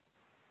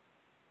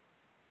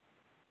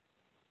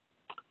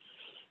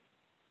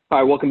All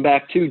right, welcome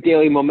back to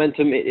Daily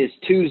Momentum. It is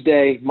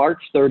Tuesday, March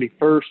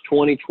 31st,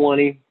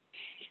 2020,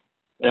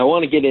 and I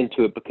want to get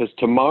into it because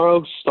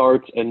tomorrow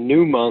starts a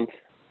new month,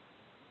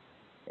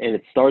 and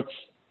it starts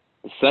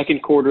the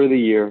second quarter of the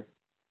year,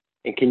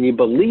 and can you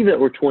believe that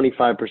we're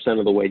 25%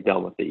 of the way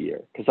done with the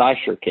year? Because I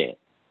sure can't.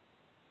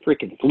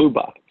 Freaking flew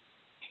by.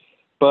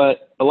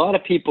 But a lot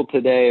of people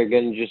today are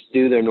going to just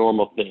do their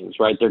normal things,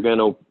 right? They're going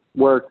to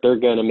work, they're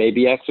going to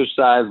maybe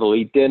exercise, they'll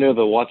eat dinner,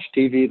 they'll watch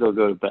TV, they'll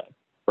go to bed.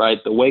 Right?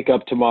 They'll wake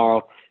up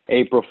tomorrow,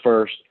 April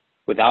 1st,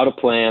 without a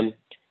plan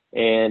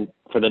and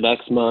for the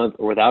next month,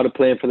 or without a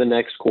plan for the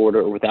next quarter,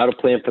 or without a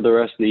plan for the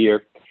rest of the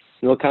year.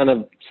 And they'll kind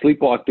of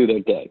sleepwalk through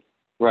their day,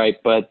 right?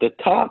 But the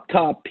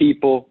top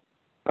people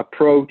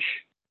approach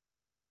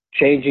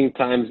changing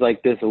times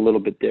like this a little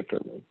bit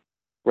differently,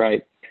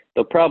 right?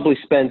 They'll probably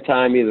spend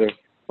time either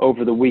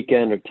over the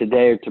weekend or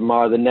today or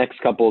tomorrow, the next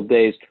couple of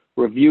days,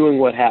 reviewing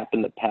what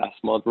happened the past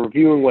month,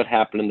 reviewing what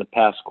happened in the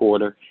past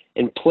quarter,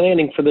 and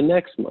planning for the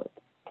next month.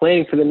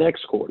 Planning for the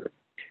next quarter,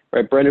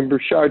 right? Brendon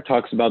Burchard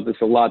talks about this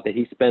a lot, that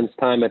he spends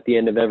time at the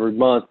end of every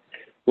month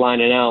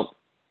lining out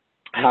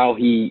how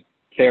he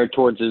fared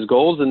towards his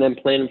goals and then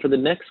planning for the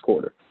next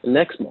quarter, the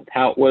next month.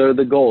 What are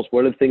the goals?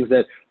 What are the things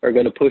that are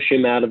going to push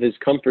him out of his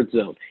comfort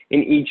zone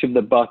in each of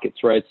the buckets,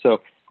 right? So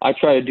I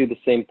try to do the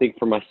same thing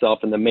for myself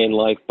in the main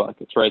life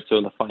buckets, right? So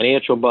in the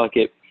financial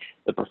bucket,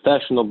 the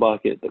professional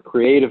bucket, the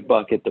creative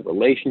bucket, the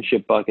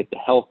relationship bucket, the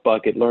health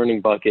bucket,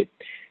 learning bucket,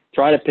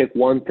 try to pick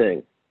one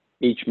thing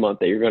each month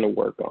that you're going to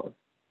work on,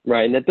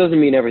 right? And that doesn't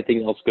mean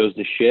everything else goes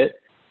to shit,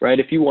 right?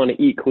 If you want to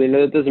eat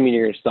cleaner, that doesn't mean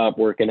you're going to stop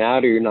working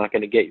out, or you're not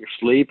going to get your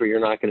sleep, or you're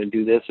not going to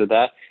do this or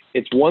that.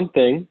 It's one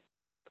thing,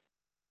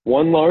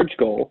 one large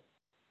goal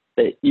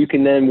that you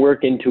can then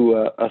work into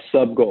a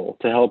sub goal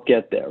to help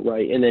get there,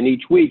 right? And then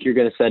each week you're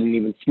going to set an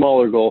even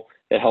smaller goal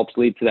that helps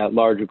lead to that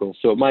larger goal.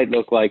 So it might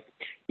look like,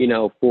 your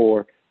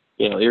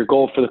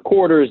goal for the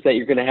quarter is that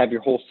you're going to have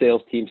your whole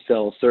sales team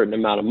sell a certain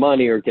amount of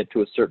money or get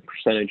to a certain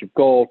percentage of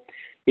goal.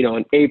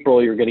 In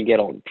April, you're going to get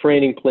all the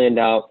training planned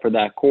out for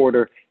that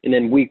quarter. And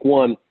then week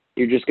one,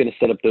 you're just going to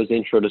set up those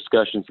intro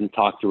discussions and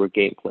talk through a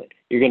game plan.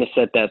 You're going to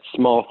set that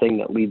small thing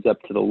that leads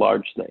up to the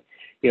large thing.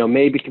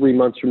 Maybe 3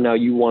 months from now,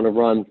 you want to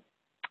run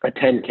a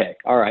 10K.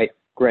 All right,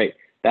 great.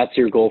 That's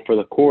your goal for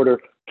the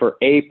quarter. For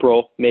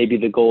April, maybe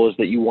the goal is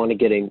that you want to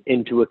get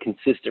into a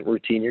consistent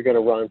routine. You're going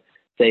to run,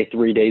 say,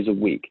 3 days a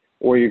week,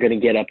 or you're going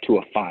to get up to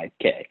a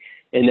 5K.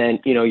 And then,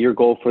 your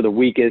goal for the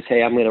week is,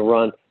 hey, I'm going to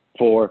run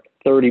for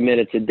 30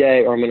 minutes a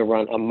day, or I'm going to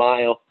run a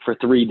mile for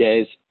 3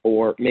 days,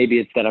 or maybe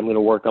it's that I'm going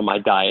to work on my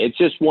diet. It's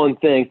just one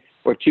thing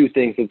or two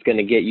things that's going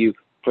to get you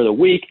for the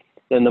week,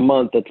 then the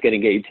month that's going to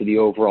get you to the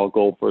overall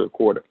goal for the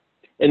quarter.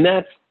 And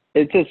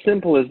it's as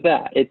simple as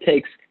that. It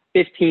takes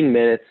 15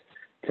 minutes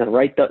to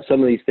write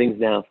some of these things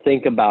down,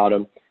 think about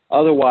them.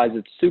 Otherwise,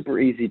 it's super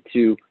easy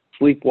to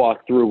sleepwalk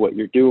through what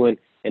you're doing,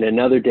 and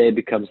another day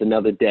becomes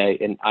another day.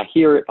 And I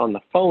hear it on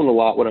the phone a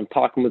lot when I'm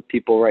talking with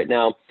people right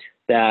now,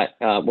 that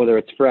whether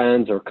it's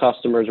friends or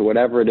customers or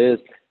whatever it is,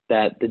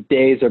 that the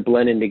days are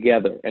blending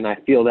together. And I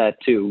feel that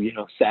too.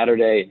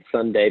 Saturday and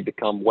Sunday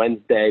become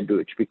Wednesday,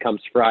 which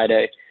becomes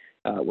Friday.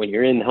 When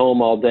you're in home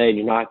all day and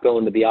you're not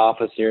going to the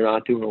office and you're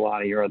not doing a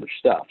lot of your other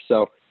stuff.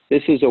 So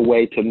this is a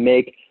way to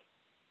make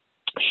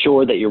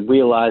sure that you're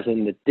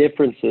realizing the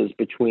differences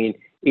between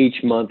each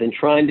month and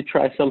trying to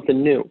try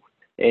something new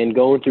and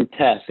going through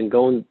tests and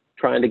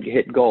trying to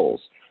hit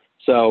goals.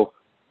 So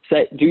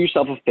do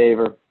yourself a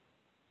favor.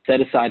 Set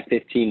aside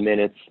 15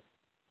 minutes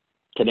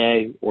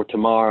today or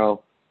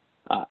tomorrow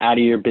out of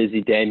your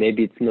busy day.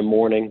 Maybe it's in the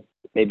morning,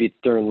 maybe it's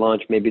during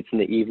lunch, maybe it's in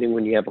the evening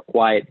when you have a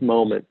quiet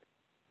moment,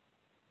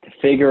 to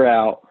figure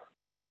out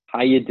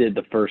how you did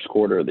the first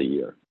quarter of the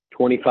year,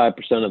 25%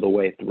 of the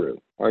way through.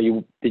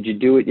 Did you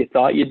do what you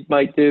thought you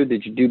might do?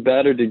 Did you do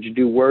better? Did you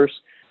do worse?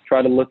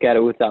 Try to look at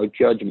it without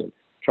judgment.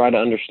 Try to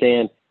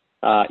understand,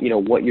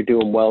 what you're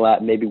doing well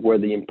at, maybe where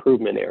the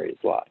improvement areas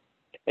lie.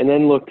 And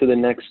then look to the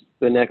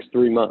next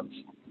 3 months.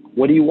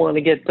 What do you want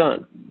to get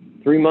done?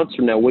 3 months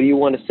from now, what do you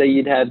want to say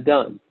you'd have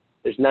done?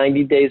 There's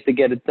 90 days to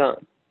get it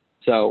done.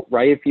 So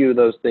write a few of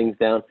those things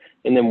down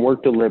and then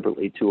work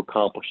deliberately to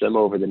accomplish them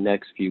over the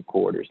next few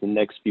quarters, the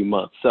next few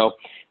months. So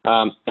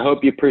I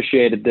hope you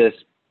appreciated this.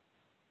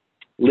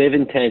 Live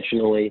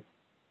intentionally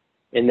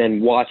and then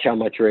watch how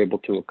much you're able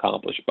to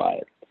accomplish by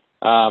it.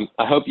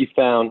 I hope you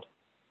found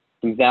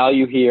some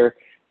value here.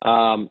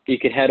 You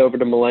can head over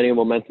to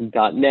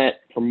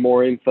millennialmomentum.net for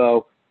more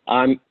info.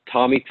 I'm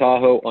Tommy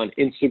Tahoe on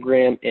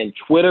Instagram and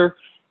Twitter,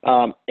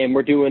 and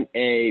we're doing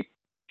a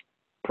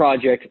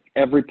project,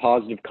 every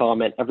positive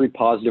comment, every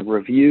positive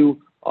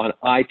review on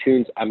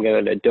iTunes. I'm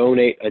going to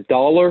donate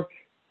 $1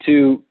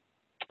 to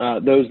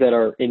those that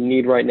are in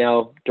need right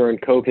now during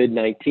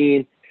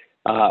COVID-19.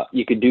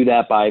 You can do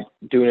that by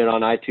doing it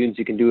on iTunes.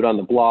 You can do it on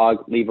the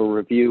blog, leave a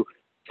review,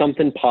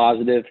 something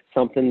positive,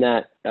 something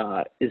that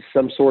is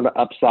some sort of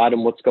upside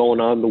in what's going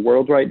on in the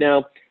world right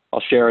now.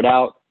 I'll share it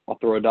out. I'll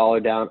throw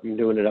 $1 down. I'm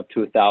doing it up to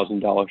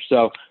 $1,000.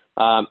 So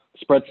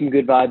spread some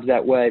good vibes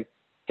that way.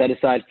 Set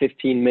aside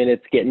 15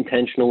 minutes. Get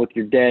intentional with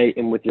your day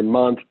and with your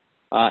month.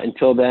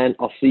 Until then,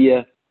 I'll see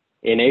you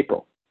in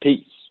April.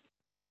 Peace.